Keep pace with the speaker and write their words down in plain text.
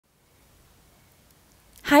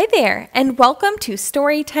Hi there, and welcome to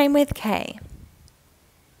Storytime with Kay.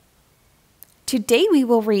 Today we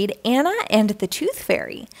will read Anna and the Tooth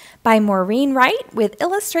Fairy by Maureen Wright with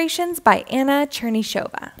illustrations by Anna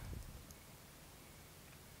Chernyshova.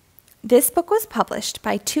 This book was published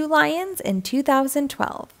by Two Lions in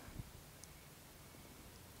 2012.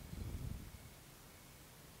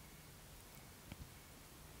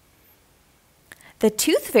 The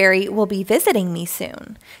Tooth Fairy will be visiting me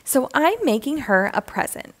soon, so I'm making her a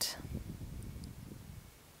present.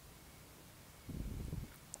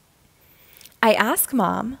 I ask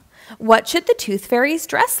Mom, what should the Tooth Fairy's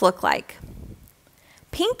dress look like?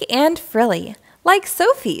 Pink and frilly, like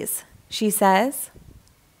Sophie's, she says.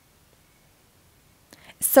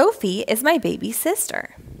 Sophie is my baby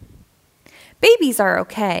sister. Babies are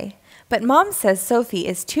okay, but Mom says Sophie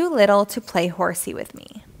is too little to play horsey with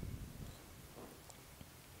me.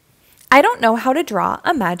 I don't know how to draw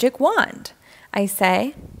a magic wand, I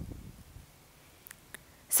say.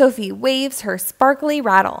 Sophie waves her sparkly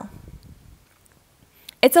rattle.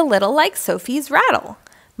 It's a little like Sophie's rattle,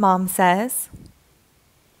 Mom says.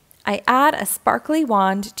 I add a sparkly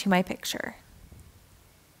wand to my picture.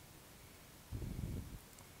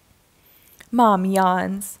 Mom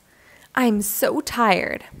yawns. I'm so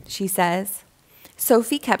tired, she says.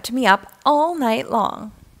 Sophie kept me up all night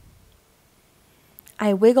long.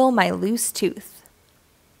 I wiggle my loose tooth.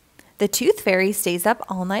 The Tooth Fairy stays up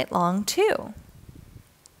all night long, too.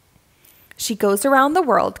 She goes around the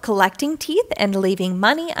world collecting teeth and leaving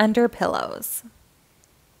money under pillows.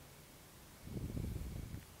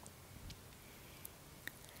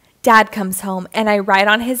 Dad comes home and I ride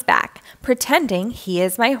on his back, pretending he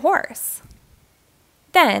is my horse.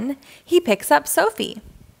 Then he picks up Sophie.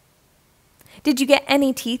 Did you get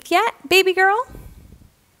any teeth yet, baby girl?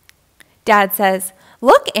 Dad says,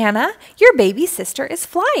 Look, Anna, your baby sister is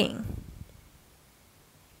flying.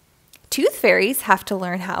 Tooth fairies have to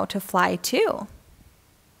learn how to fly too.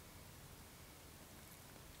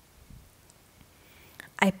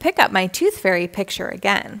 I pick up my Tooth Fairy picture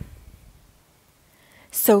again.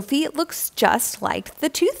 Sophie looks just like the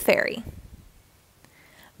Tooth Fairy.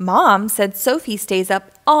 Mom said Sophie stays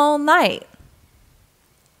up all night.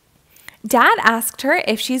 Dad asked her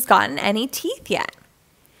if she's gotten any teeth yet.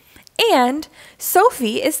 And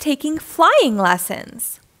Sophie is taking flying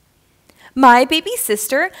lessons. My baby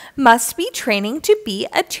sister must be training to be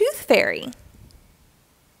a tooth fairy.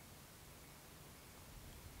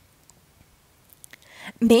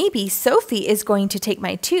 Maybe Sophie is going to take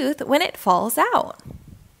my tooth when it falls out.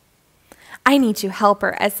 I need to help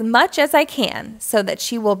her as much as I can so that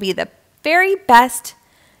she will be the very best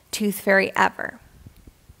tooth fairy ever.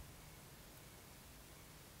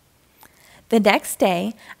 The next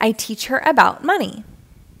day, I teach her about money.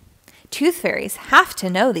 Tooth fairies have to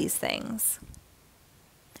know these things.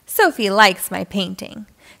 Sophie likes my painting,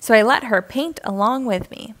 so I let her paint along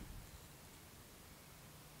with me.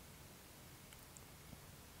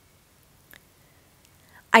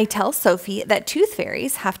 I tell Sophie that tooth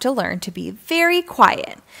fairies have to learn to be very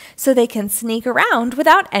quiet so they can sneak around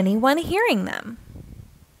without anyone hearing them.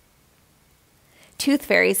 Tooth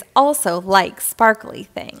fairies also like sparkly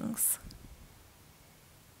things.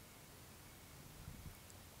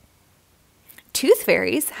 Tooth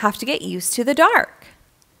fairies have to get used to the dark.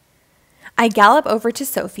 I gallop over to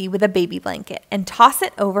Sophie with a baby blanket and toss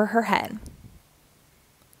it over her head.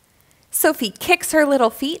 Sophie kicks her little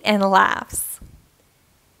feet and laughs.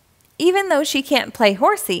 Even though she can't play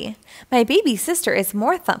horsey, my baby sister is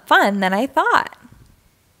more fun than I thought.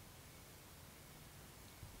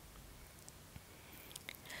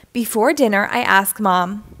 Before dinner, I ask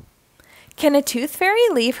Mom, "Can a tooth fairy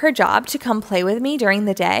leave her job to come play with me during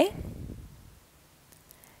the day?"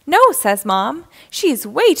 No, says Mom. She's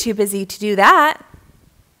way too busy to do that.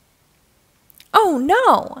 Oh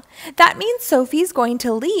no, that means Sophie's going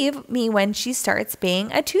to leave me when she starts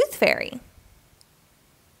being a tooth fairy.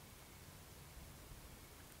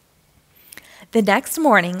 The next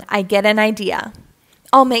morning, I get an idea.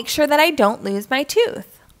 I'll make sure that I don't lose my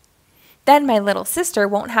tooth. Then my little sister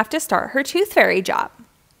won't have to start her tooth fairy job.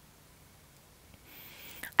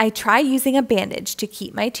 I try using a bandage to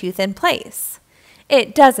keep my tooth in place.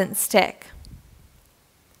 It doesn't stick.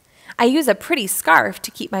 I use a pretty scarf to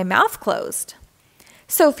keep my mouth closed.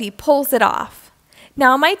 Sophie pulls it off.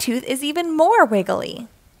 Now my tooth is even more wiggly.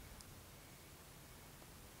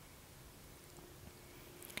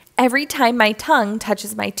 Every time my tongue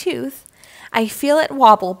touches my tooth, I feel it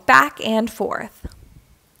wobble back and forth.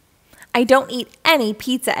 I don't eat any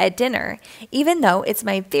pizza at dinner, even though it's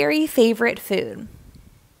my very favorite food.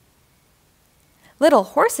 Little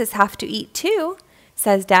horses have to eat too,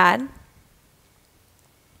 says Dad.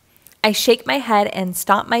 I shake my head and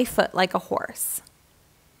stomp my foot like a horse.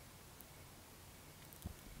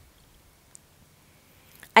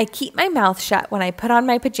 I keep my mouth shut when I put on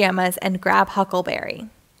my pajamas and grab Huckleberry.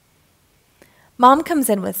 Mom comes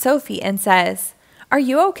in with Sophie and says, "Are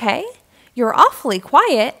you okay? You're awfully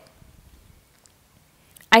quiet."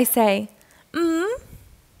 I say,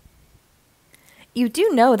 You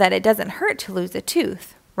do know that it doesn't hurt to lose a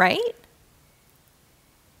tooth, right?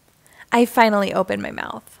 I finally open my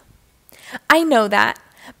mouth. I know that,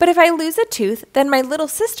 but if I lose a tooth, then my little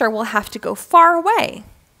sister will have to go far away.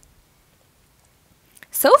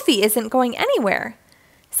 Sophie isn't going anywhere,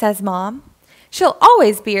 says Mom. She'll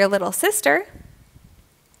always be your little sister.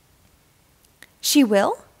 She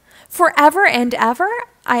will? Forever and ever?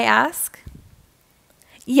 I ask.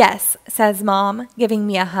 Yes, says Mom, giving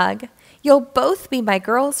me a hug. You'll both be my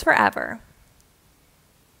girls forever.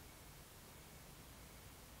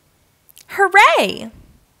 Hooray!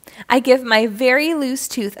 I give my very loose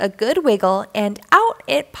tooth a good wiggle and out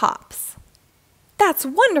it pops. That's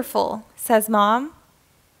wonderful, says Mom.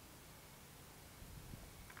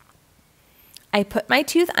 I put my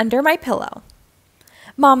tooth under my pillow.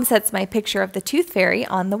 Mom sets my picture of the tooth fairy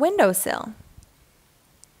on the windowsill.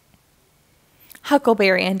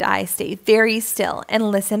 Huckleberry and I stay very still and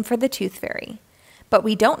listen for the tooth fairy, but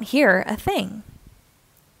we don't hear a thing.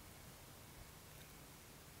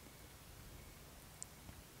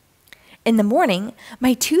 In the morning,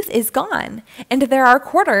 my tooth is gone, and there are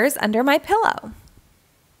quarters under my pillow.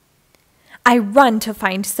 I run to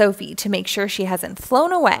find Sophie to make sure she hasn't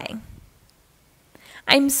flown away.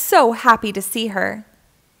 I'm so happy to see her.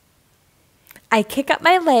 I kick up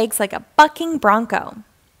my legs like a bucking bronco.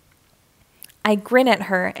 I grin at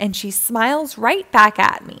her, and she smiles right back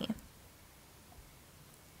at me.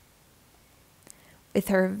 With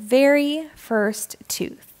her very first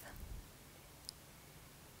tooth.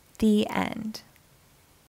 The end.